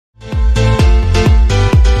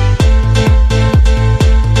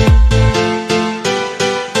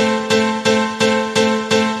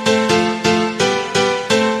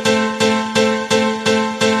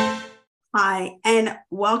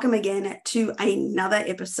welcome again to another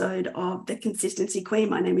episode of The Consistency Queen.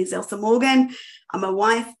 My name is Elsa Morgan. I'm a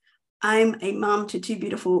wife, I'm a mum to two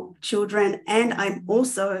beautiful children, and I'm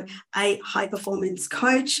also a high performance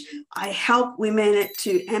coach. I help women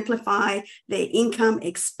to amplify their income,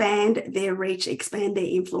 expand their reach, expand their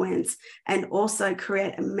influence, and also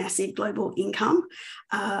create a massive global income,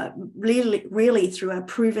 really through a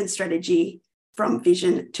proven strategy from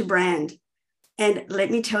vision to brand. And let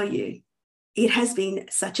me tell you, it has been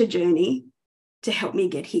such a journey to help me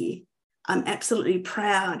get here. I'm absolutely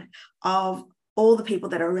proud of all the people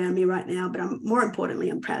that are around me right now, but more importantly,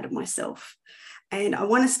 I'm proud of myself. And I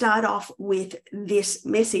want to start off with this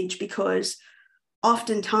message because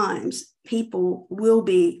oftentimes people will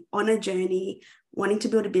be on a journey, wanting to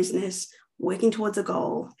build a business, working towards a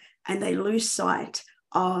goal, and they lose sight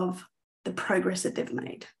of the progress that they've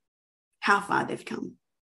made, how far they've come.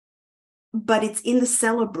 But it's in the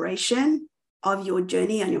celebration of your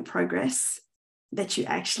journey and your progress that you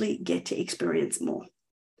actually get to experience more.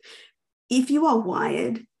 If you are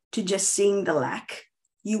wired to just seeing the lack,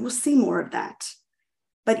 you will see more of that.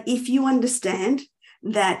 But if you understand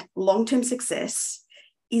that long-term success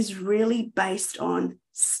is really based on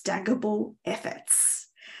stackable efforts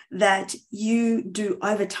that you do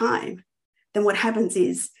over time, then what happens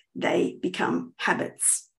is they become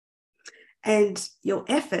habits. And your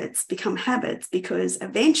efforts become habits because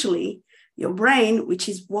eventually your brain, which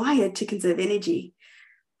is wired to conserve energy,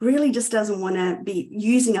 really just doesn't want to be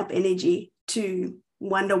using up energy to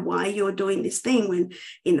wonder why you're doing this thing when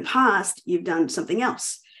in the past you've done something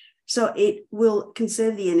else. So it will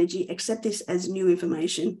conserve the energy, accept this as new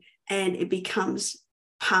information, and it becomes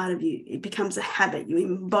part of you. It becomes a habit. You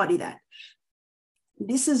embody that.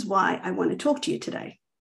 This is why I want to talk to you today,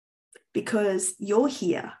 because you're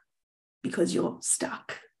here because you're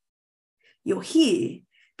stuck. You're here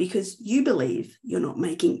because you believe you're not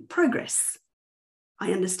making progress.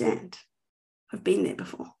 I understand. I've been there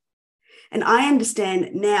before. And I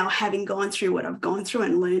understand now, having gone through what I've gone through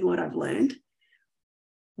and learned what I've learned,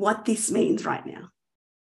 what this means right now.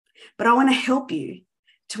 But I want to help you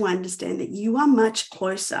to understand that you are much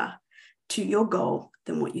closer to your goal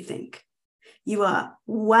than what you think. You are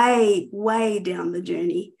way, way down the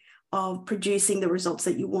journey of producing the results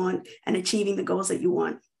that you want and achieving the goals that you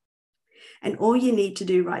want. And all you need to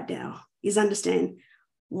do right now is understand,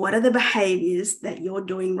 what are the behaviors that you're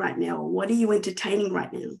doing right now? Or what are you entertaining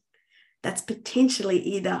right now that's potentially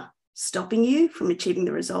either stopping you from achieving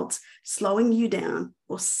the results, slowing you down,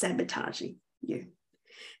 or sabotaging you?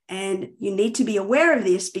 And you need to be aware of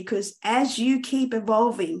this, because as you keep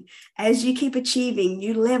evolving, as you keep achieving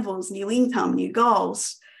new levels, new income, new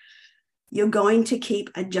goals, you're going to keep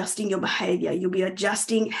adjusting your behavior. You'll be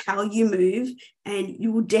adjusting how you move, and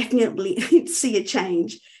you will definitely see a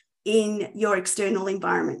change in your external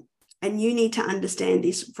environment. And you need to understand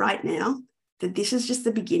this right now, that this is just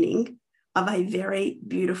the beginning of a very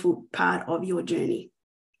beautiful part of your journey.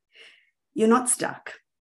 You're not stuck.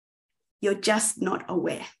 You're just not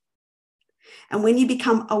aware. And when you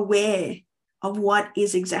become aware of what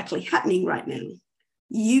is exactly happening right now,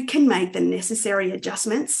 you can make the necessary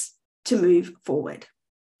adjustments to move forward.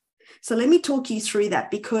 So let me talk you through that,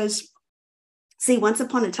 because, see, once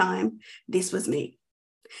upon a time, this was me.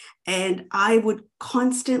 And I would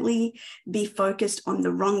constantly be focused on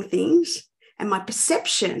the wrong things. And my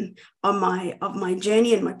perception of my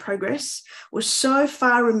journey and my progress was so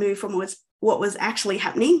far removed from what was actually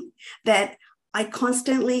happening that I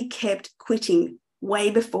constantly kept quitting way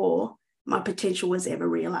before my potential was ever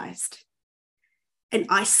realized. And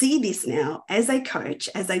I see this now as a coach,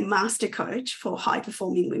 as a master coach for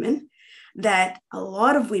high-performing women, that a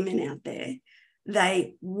lot of women out there,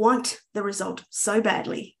 they want the result so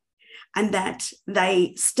badly, and that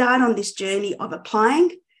they start on this journey of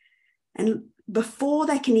applying, and before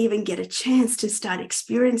they can even get a chance to start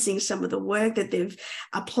experiencing some of the work that they've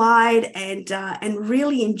applied and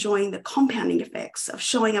really enjoying the compounding effects of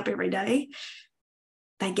showing up every day,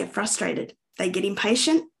 they get frustrated, they get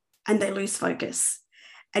impatient, and they lose focus.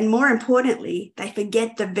 And more importantly, they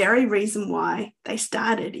forget the very reason why they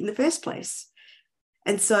started in the first place.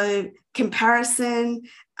 And so comparison,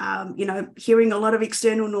 hearing a lot of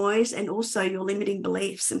external noise, and also your limiting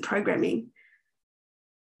beliefs and programming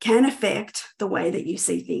can affect the way that you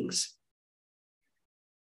see things.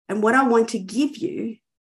 And what I want to give you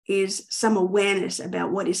is some awareness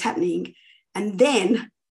about what is happening, and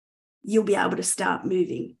then you'll be able to start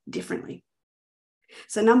moving differently.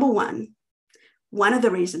 So number one of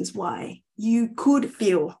the reasons why you could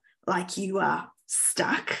feel like you are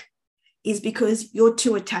stuck is because you're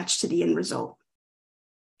too attached to the end result.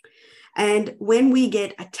 And when we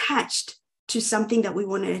get attached to something that we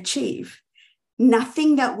want to achieve,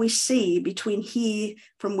 nothing that we see between here,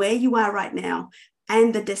 from where you are right now,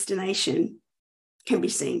 and the destination can be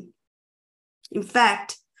seen. In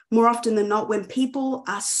fact, more often than not, when people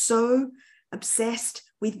are so obsessed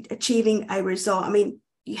with achieving a result, I mean,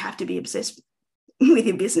 you have to be obsessed with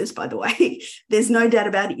your business, by the way. There's no doubt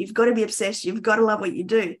about it. You've got to be obsessed. You've got to love what you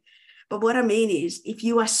do. But what I mean is, if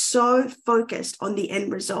you are so focused on the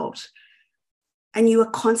end result and you are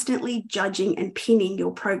constantly judging and pinning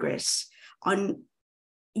your progress on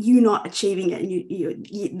you not achieving it,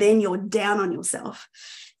 and then you're down on yourself,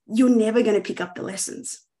 you're never going to pick up the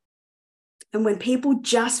lessons. And when people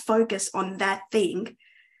just focus on that thing,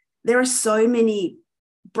 there are so many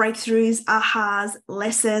breakthroughs, ahas,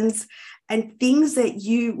 lessons, and things that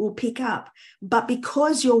you will pick up. But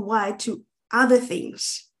because you're wired to other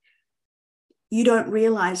things, you don't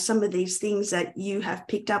realize some of these things that you have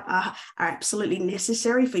picked up are absolutely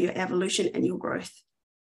necessary for your evolution and your growth.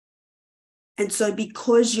 And so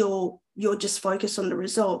because you're just focused on the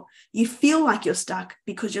result, you feel like you're stuck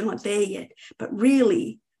because you're not there yet. But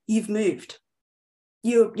really, you've moved.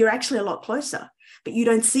 You're actually a lot closer, but you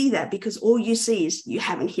don't see that because all you see is you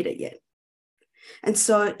haven't hit it yet. And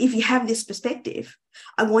so if you have this perspective,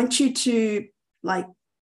 I want you to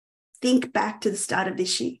think back to the start of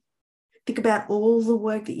this year. Think about all the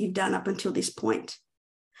work that you've done up until this point.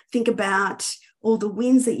 Think about all the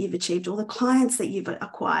wins that you've achieved, all the clients that you've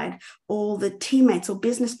acquired, all the teammates or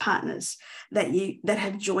business partners that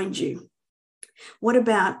have joined you. What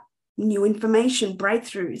about new information,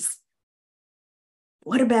 breakthroughs?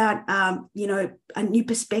 What about, a new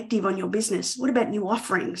perspective on your business? What about new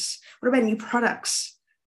offerings? What about new products?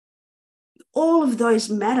 All of those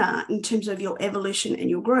matter in terms of your evolution and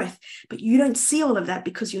your growth, but you don't see all of that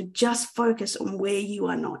because you're just focused on where you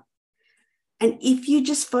are not. And if you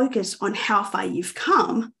just focus on how far you've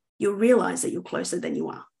come, you'll realize that you're closer than you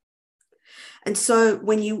are. And so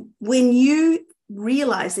when you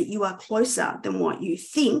realize that you are closer than what you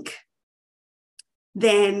think,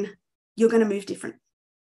 then you're going to move different.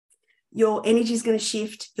 Your energy is going to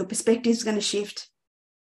shift, your perspective is going to shift,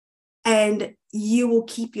 and you will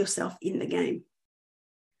keep yourself in the game.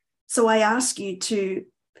 So I ask you to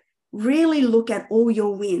really look at all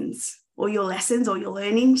your wins, or your lessons, or your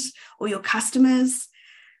learnings, or your customers,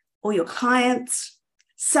 or your clients.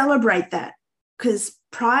 Celebrate that, because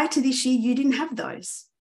prior to this year, you didn't have those.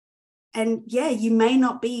 And yeah, you may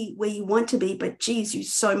not be where you want to be, but geez, you're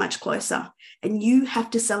so much closer. And you have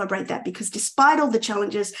to celebrate that, because despite all the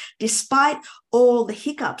challenges, despite all the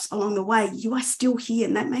hiccups along the way, you are still here,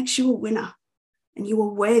 and that makes you a winner, and you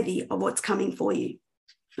are worthy of what's coming for you.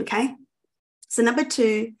 Okay. So number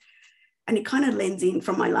 2, and it kind of lends in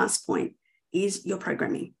from my last point, is your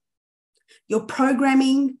programming. Your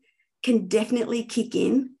programming can definitely kick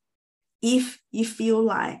in if you feel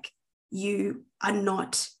like you are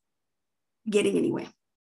not getting anywhere.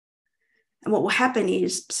 And what will happen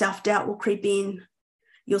is self-doubt will creep in.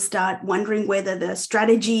 You'll start wondering whether the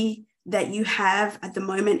strategy that you have at the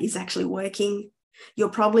moment is actually working. You'll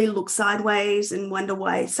probably look sideways and wonder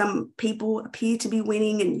why some people appear to be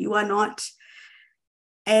winning and you are not.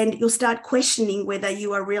 And you'll start questioning whether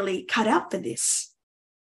you are really cut out for this.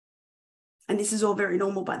 And this is all very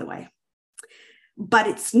normal, by the way. But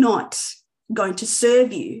it's not going to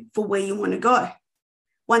serve you for where you want to go.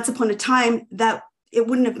 Once upon a time, that it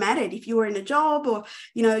wouldn't have mattered if you were in a job or,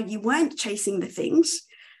 you weren't chasing the things.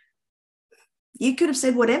 You could have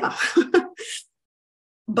said whatever.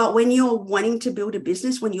 But when you're wanting to build a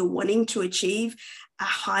business, when you're wanting to achieve a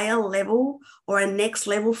higher level or a next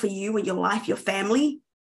level for you and your life, your family,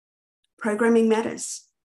 programming matters.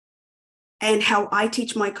 And how I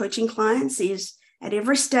teach my coaching clients is at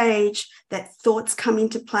every stage that thoughts come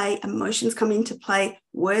into play, emotions come into play,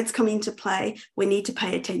 words come into play, we need to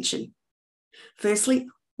pay attention. Firstly,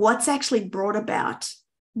 what's actually brought about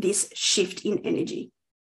this shift in energy?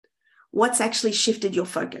 What's actually shifted your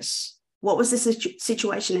focus? What was the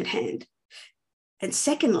situation at hand? And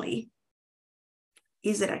secondly,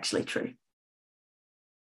 is it actually true?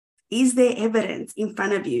 Is there evidence in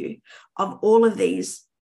front of you of all of these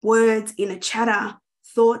words, inner chatter,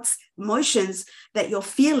 thoughts, emotions that you're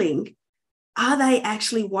feeling? Are they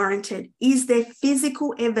actually warranted? Is there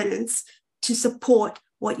physical evidence to support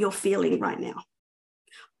what you're feeling right now?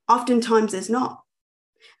 Oftentimes there's not.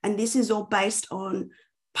 And this is all based on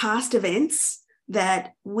past events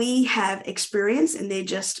that we have experienced, and they're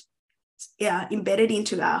just embedded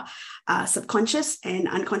into our subconscious and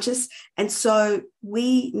unconscious. And so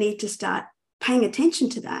we need to start paying attention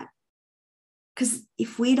to that. Because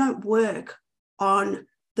if we don't work on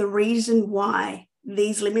the reason why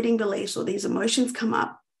these limiting beliefs or these emotions come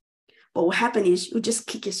up, what will happen is you'll just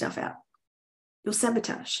kick yourself out. You'll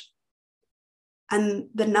sabotage. And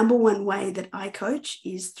the number one way that I coach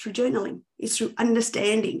is through journaling, is through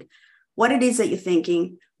understanding what it is that you're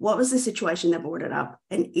thinking, what was the situation that brought it up,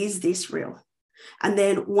 and is this real? And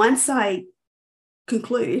then once I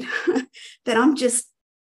conclude that I'm just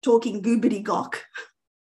talking goobity gock,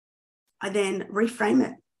 I then reframe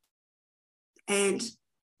it and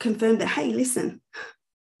confirm that, hey, listen,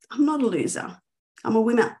 I'm not a loser. I'm a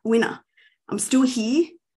winner. I'm still here.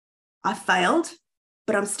 I failed,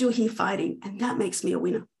 but I'm still here fighting, and that makes me a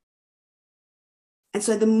winner. And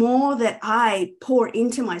so the more that I pour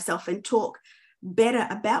into myself and talk better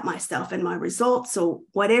about myself and my results or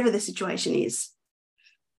whatever the situation is,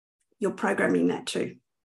 you're programming that too.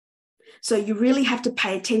 So you really have to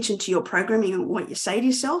pay attention to your programming and what you say to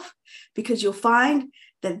yourself, because you'll find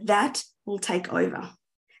that that will take over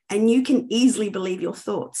and you can easily believe your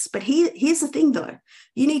thoughts. But here's the thing though,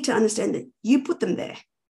 you need to understand that you put them there.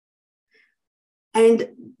 And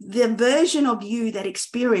the version of you that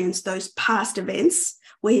experienced those past events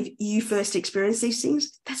where you first experienced these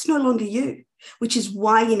things, that's no longer you, which is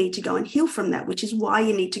why you need to go and heal from that, which is why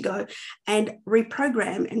you need to go and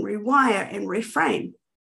reprogram and rewire and reframe,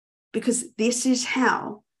 because this is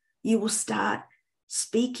how you will start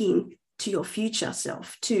speaking to your future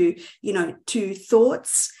self, to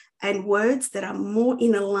thoughts and words that are more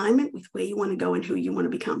in alignment with where you want to go and who you want to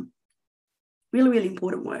become. Really, really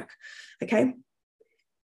important work. Okay.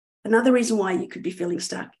 Another reason why you could be feeling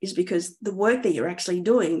stuck is because the work that you're actually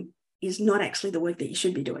doing is not actually the work that you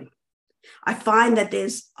should be doing. I find that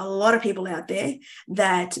there's a lot of people out there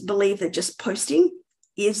that believe that just posting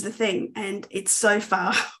is the thing, and it's so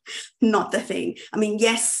far not the thing. I mean,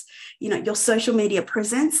 yes, your social media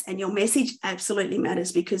presence and your message absolutely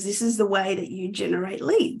matters, because this is the way that you generate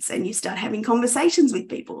leads and you start having conversations with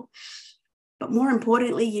people. But more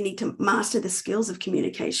importantly, you need to master the skills of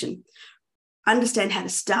communication. Understand how to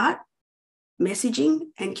start messaging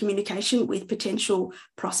and communication with potential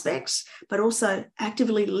prospects, but also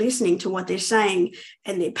actively listening to what they're saying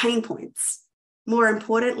and their pain points. More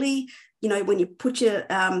importantly, when you put your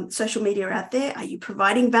social media out there, are you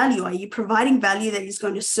providing value? Are you providing value that is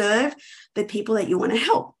going to serve the people that you want to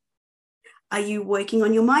help? Are you working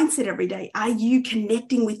on your mindset every day? Are you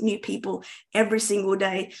connecting with new people every single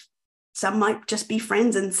day? Some might just be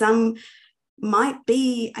friends and some might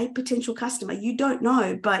be a potential customer. You don't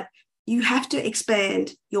know, but you have to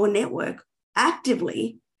expand your network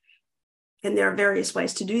actively. And there are various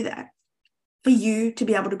ways to do that for you to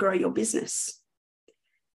be able to grow your business.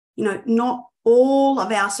 Not all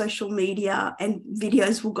of our social media and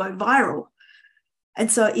videos will go viral.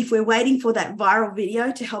 And so if we're waiting for that viral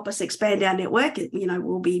video to help us expand our network,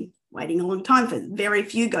 we'll be waiting a long time for very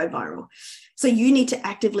few go viral. So you need to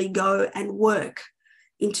actively go and work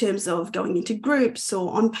in terms of going into groups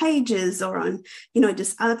or on pages or on,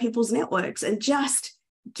 just other people's networks, and just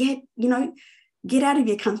get out of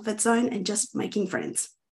your comfort zone and just making friends.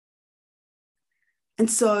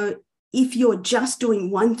 And so if you're just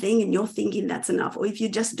doing one thing and you're thinking that's enough, or if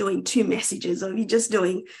you're just doing 2 messages, or if you're just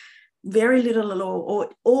doing very little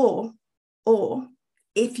at all, or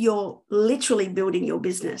if you're literally building your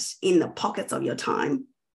business in the pockets of your time,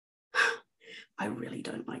 I really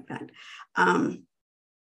don't like that.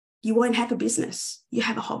 You won't have a business. You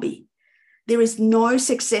have a hobby. There is no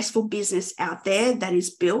successful business out there that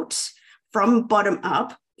is built from bottom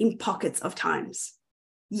up in pockets of times.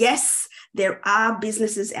 Yes, there are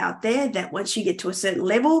businesses out there that once you get to a certain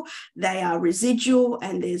level, they are residual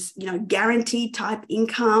and there's, guaranteed type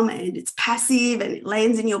income and it's passive and it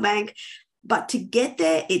lands in your bank. But to get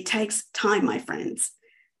there, it takes time, my friends.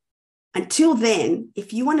 Until then,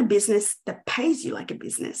 if you want a business that pays you like a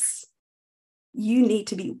business, you need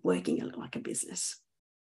to be working like a business.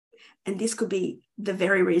 And this could be the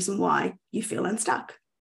very reason why you feel unstuck.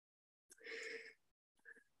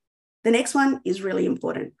 The next one is really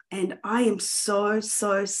important. And I am so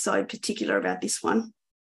particular about this one.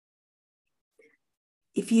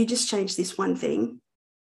 If you just change this one thing,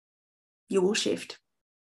 you will shift.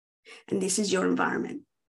 And this is your environment.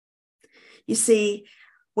 You see,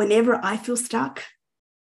 whenever I feel stuck,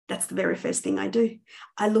 that's the very first thing I do.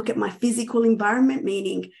 I look at my physical environment,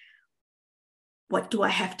 meaning what do I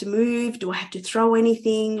have to move? Do I have to throw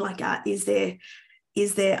anything? Like, is there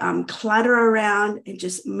clutter around, and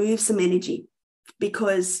just move some energy?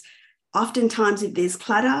 Because oftentimes if there's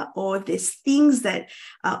clutter or if there's things that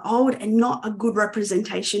are old and not a good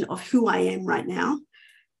representation of who I am right now,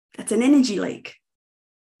 that's an energy leak.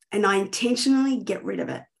 And I intentionally get rid of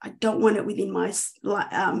it. I don't want it within my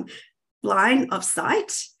line of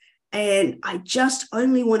sight. And I just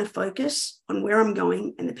only want to focus on where I'm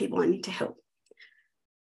going and the people I need to help.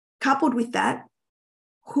 Coupled with that,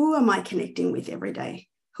 who am I connecting with every day?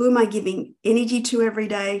 Who am I giving energy to every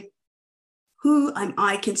day? Who am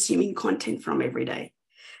I consuming content from every day?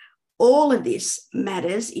 All of this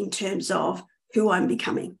matters in terms of who I'm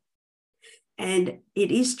becoming. And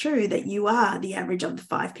it is true that you are the average of the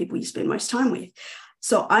 5 people you spend most time with.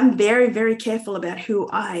 So I'm very, very careful about who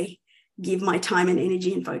I give my time and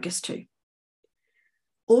energy and focus to.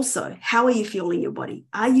 Also, how are you fueling your body?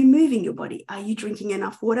 Are you moving your body? Are you drinking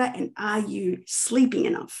enough water? And are you sleeping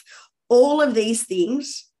enough? All of these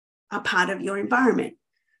things are part of your environment.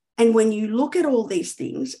 And when you look at all these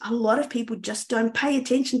things, a lot of people just don't pay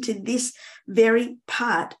attention to this very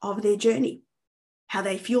part of their journey. How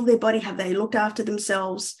they fuel their body, how they look after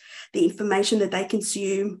themselves, the information that they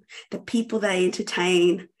consume, the people they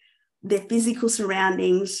entertain, their physical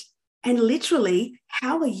surroundings, and literally,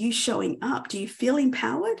 how are you showing up? Do you feel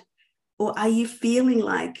empowered, or are you feeling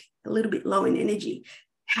like a little bit low in energy?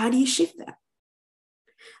 How do you shift that?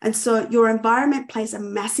 And so your environment plays a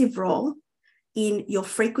massive role in your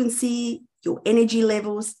frequency, your energy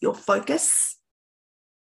levels, your focus,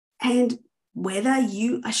 and whether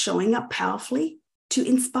you are showing up powerfully to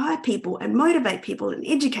inspire people and motivate people and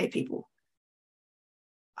educate people.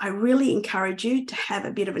 I really encourage you to have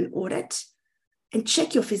a bit of an audit and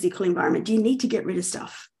check your physical environment. Do you need to get rid of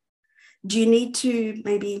stuff? Do you need to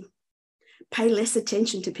maybe pay less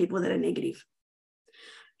attention to people that are negative?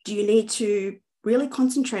 Do you need to really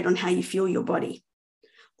concentrate on how you fuel your body?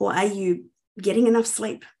 Or are you getting enough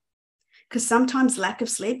sleep? Because sometimes lack of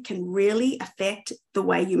sleep can really affect the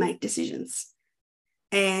way you make decisions.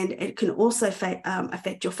 And it can also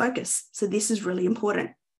affect your focus. So this is really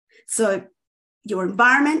important. So your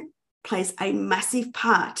environment plays a massive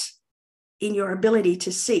part in your ability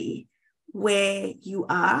to see where you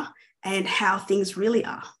are and how things really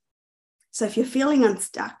are. So if you're feeling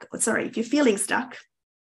stuck,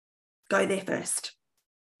 go there first.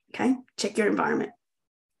 Okay, check your environment.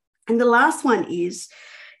 And the last one is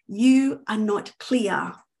you are not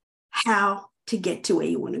clear how to get to where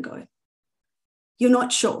you want to go. You're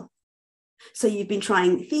not sure. So you've been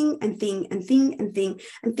trying thing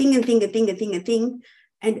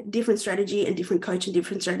and different strategy and different coach and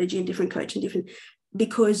different strategy and different coach and different,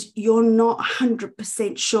 because you're not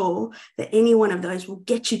 100% sure that any one of those will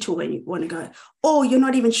get you to where you want to go, or you're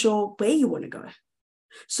not even sure where you want to go.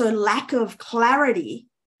 So lack of clarity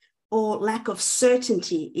or lack of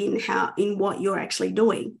certainty in what you're actually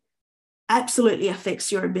doing absolutely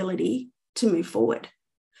affects your ability to move forward.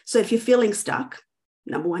 So if you're feeling stuck,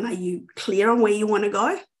 number one, are you clear on where you want to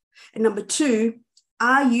go? And number two,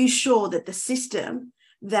 are you sure that the system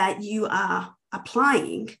that you are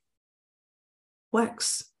applying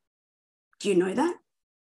works? Do you know that?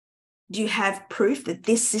 Do you have proof that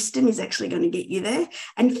this system is actually going to get you there?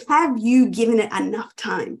 And have you given it enough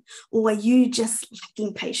time? Or are you just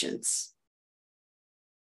lacking patience?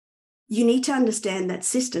 You need to understand that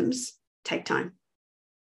systems take time.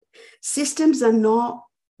 Systems are not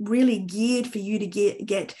really geared for you to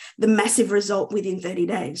get the massive result within 30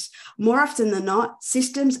 days. More often than not,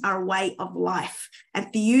 systems are a way of life.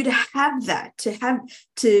 And for you to have that,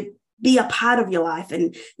 to be a part of your life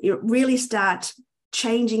and really start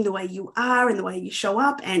changing the way you are and the way you show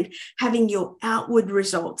up and having your outward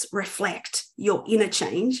results reflect your inner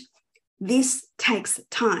change, this takes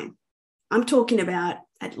time. I'm talking about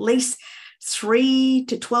at least 3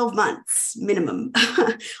 to 12 months minimum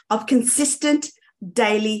of consistent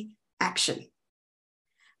daily action.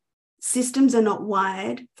 Systems are not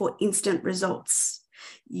wired for instant results.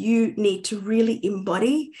 You need to really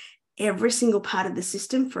embody every single part of the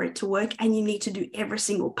system for it to work, and you need to do every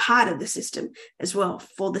single part of the system as well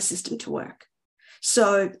for the system to work.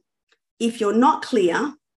 So if you're not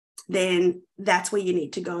clear, then that's where you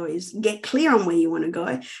need to go, is get clear on where you want to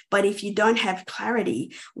go. But if you don't have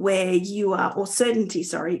clarity where you are, or certainty,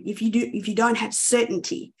 if you don't have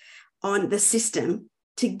certainty on the system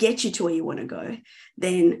to get you to where you want to go,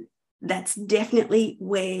 then that's definitely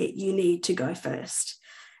where you need to go first.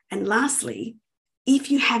 And lastly,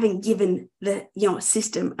 if you haven't given your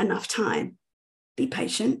system enough time, be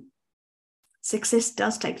patient. Success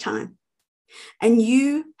does take time. And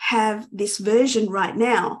you have this version right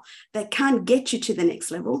now that can't get you to the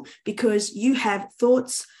next level because you have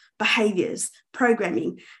thoughts, behaviors,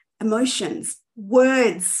 programming, emotions,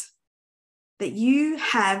 words that you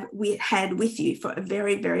have had with you for a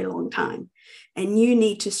very, very long time. And you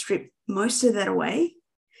need to strip most of that away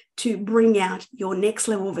to bring out your next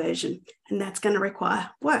level version. And that's going to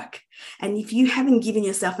require work. And if you haven't given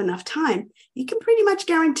yourself enough time, you can pretty much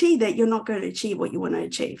guarantee that you're not going to achieve what you want to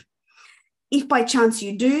achieve. if by chance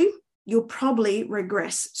you do, you'll probably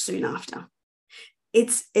regress soon after.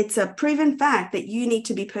 It's a proven fact that you need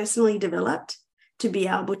to be personally developed to be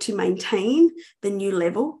able to maintain the new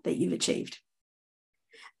level that you've achieved.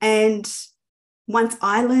 And once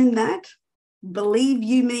I learned that, believe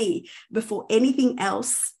you me, before anything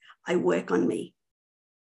else, I work on me.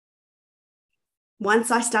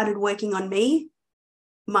 Once I started working on me,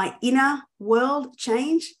 my inner world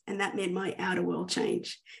changed, and that meant my outer world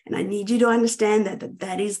changed. And I need you to understand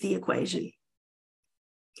that is the equation.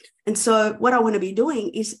 And so what I want to be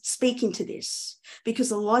doing is speaking to this,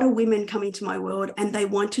 because a lot of women come into my world and they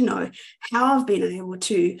want to know how I've been able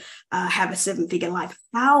to have a 7-figure life,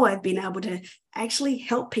 how I've been able to actually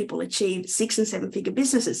help people achieve 6- and 7-figure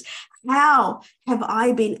businesses. How have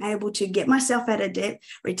I been able to get myself out of debt,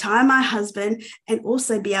 retire my husband, and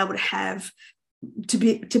also be able to have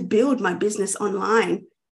to build my business online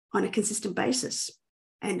on a consistent basis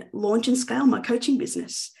and launch and scale my coaching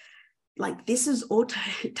business. Like, this is all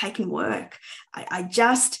taken work. I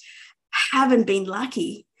just haven't been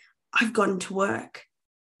lucky. I've gotten to work,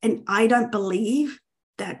 and I don't believe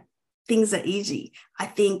that things are easy. I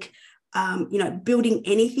think, building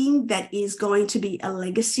anything that is going to be a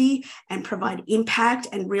legacy and provide impact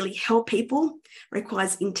and really help people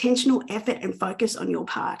requires intentional effort and focus on your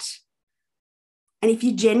part. And if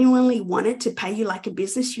you genuinely want it to pay you like a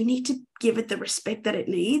business, you need to give it the respect that it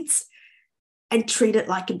needs and treat it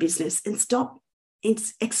like a business, and stop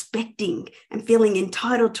expecting and feeling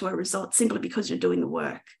entitled to a result simply because you're doing the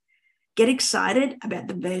work. Get excited about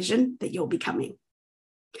the version that you're becoming.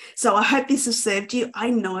 So I hope this has served you.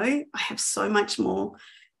 I know I have so much more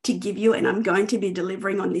to give you, and I'm going to be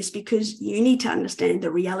delivering on this because you need to understand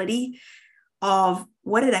the reality of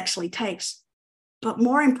what it actually takes. But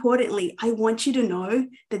more importantly, I want you to know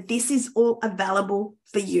that this is all available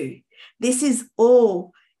for you. This is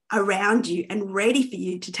all around you and ready for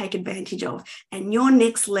you to take advantage of. And your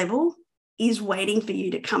next level is waiting for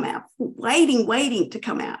you to come out, waiting to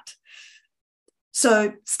come out.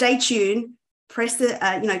 So stay tuned, press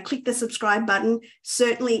the, click the subscribe button,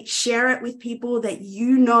 certainly share it with people that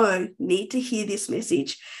you know need to hear this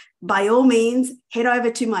message. By all means, head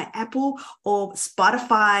over to my Apple or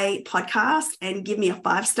Spotify podcast and give me a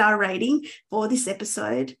 5-star rating for this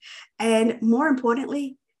episode. And more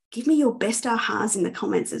importantly, give me your best ahas in the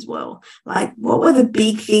comments as well. Like, what were the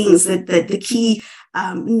big things, the key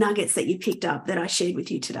nuggets that you picked up that I shared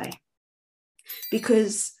with you today?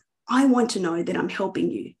 Because I want to know that I'm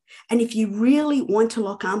helping you. And if you really want to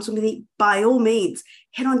lock arms with me, by all means,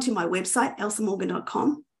 head on to my website,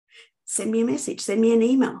 elsamorgan.com, send me a message, send me an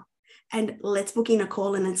email, and let's book in a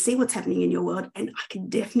call and see what's happening in your world. And I can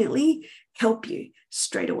definitely help you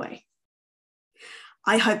straight away.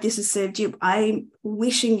 I hope this has served you. I'm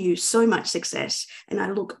wishing you so much success, and I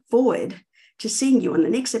look forward to seeing you on the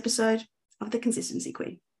next episode of The Consistency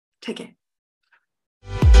Queen. Take care.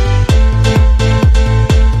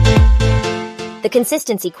 The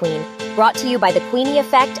Consistency Queen, brought to you by The Queenie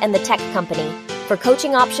Effect and The Tech Company. For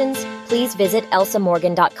coaching options, please visit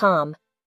elsamorgan.com.